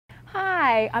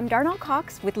Hi, I'm Darnell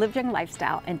Cox with Live Young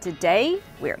Lifestyle, and today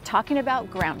we're talking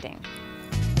about grounding.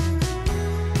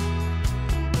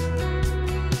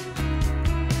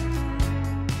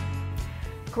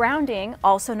 Grounding,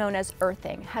 also known as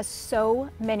earthing, has so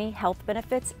many health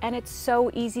benefits and it's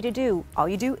so easy to do. All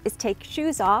you do is take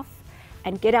shoes off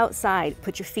and get outside.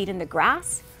 Put your feet in the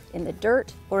grass, in the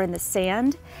dirt, or in the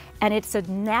sand, and it's a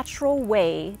natural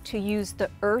way to use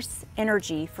the earth's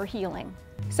energy for healing.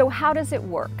 So how does it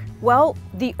work? Well,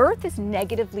 the earth is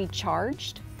negatively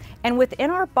charged, and within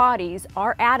our bodies,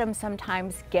 our atoms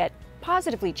sometimes get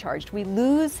positively charged. We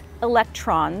lose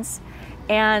electrons,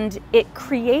 and it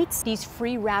creates these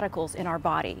free radicals in our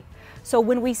body. So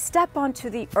when we step onto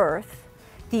the earth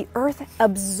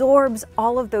absorbs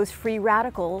all of those free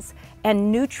radicals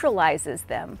and neutralizes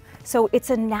them. So it's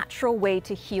a natural way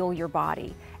to heal your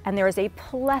body, and there is a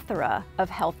plethora of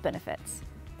health benefits.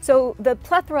 So the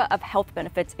plethora of health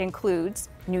benefits includes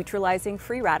neutralizing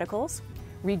free radicals,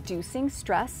 reducing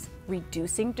stress,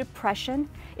 reducing depression,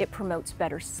 it promotes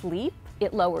better sleep,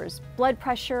 it lowers blood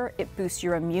pressure, it boosts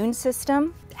your immune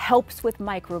system, helps with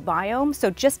microbiome.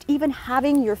 So just even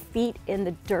having your feet in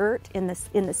the dirt, in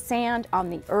the sand,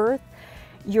 on the earth,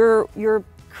 you're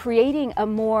creating a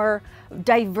more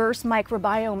diverse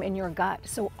microbiome in your gut.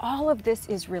 So all of this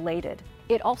is related.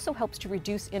 It also helps to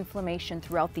reduce inflammation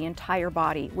throughout the entire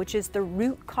body, which is the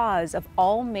root cause of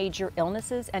all major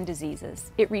illnesses and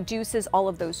diseases. It reduces all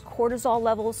of those cortisol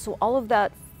levels, so all of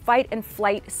that fight and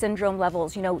flight syndrome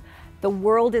levels. You know, the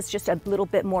world is just a little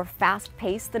bit more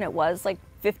fast-paced than it was like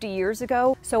 50 years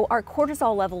ago. So our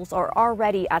cortisol levels are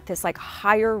already at this like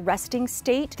higher resting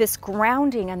state. This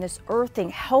grounding and this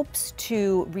earthing helps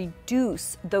to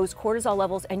reduce those cortisol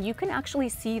levels, and you can actually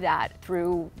see that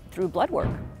through blood work.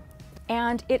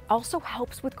 And it also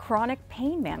helps with chronic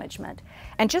pain management.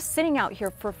 And just sitting out here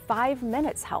for 5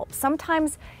 minutes helps.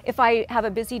 Sometimes if I have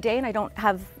a busy day and I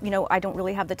don't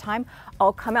really have the time,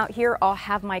 I'll come out here, I'll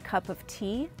have my cup of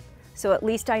tea. So at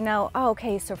least I know, oh,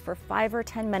 okay, so for 5 or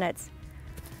 10 minutes,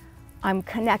 I'm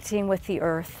connecting with the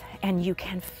earth, and you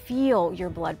can feel your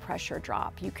blood pressure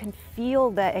drop. You can feel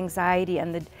the anxiety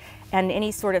and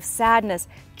any sort of sadness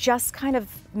just kind of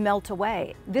melt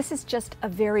away. This is just a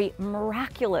very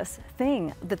miraculous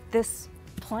thing that this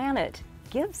planet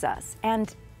gives us,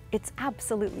 and it's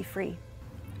absolutely free.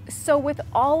 So with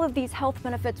all of these health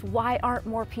benefits, why aren't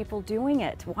more people doing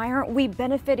it? Why aren't we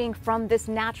benefiting from this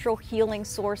natural healing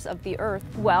source of the earth?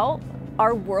 Well,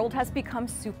 our world has become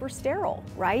super sterile,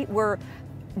 right? We're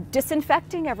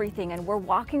disinfecting everything, and we're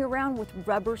walking around with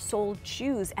rubber-soled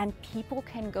shoes, and people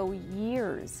can go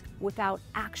years without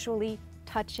actually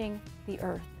touching the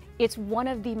earth. It's one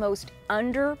of the most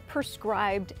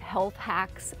under-prescribed health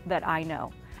hacks that I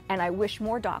know. And I wish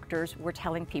more doctors were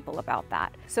telling people about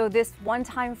that. So this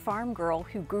one-time farm girl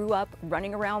who grew up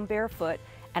running around barefoot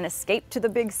and escaped to the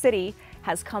big city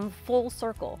has come full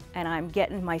circle, and I'm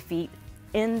getting my feet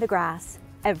in the grass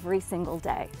every single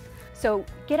day. So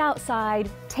get outside,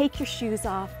 take your shoes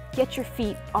off, get your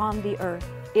feet on the earth.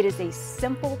 It is a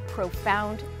simple,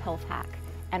 profound health hack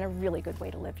and a really good way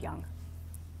to live young.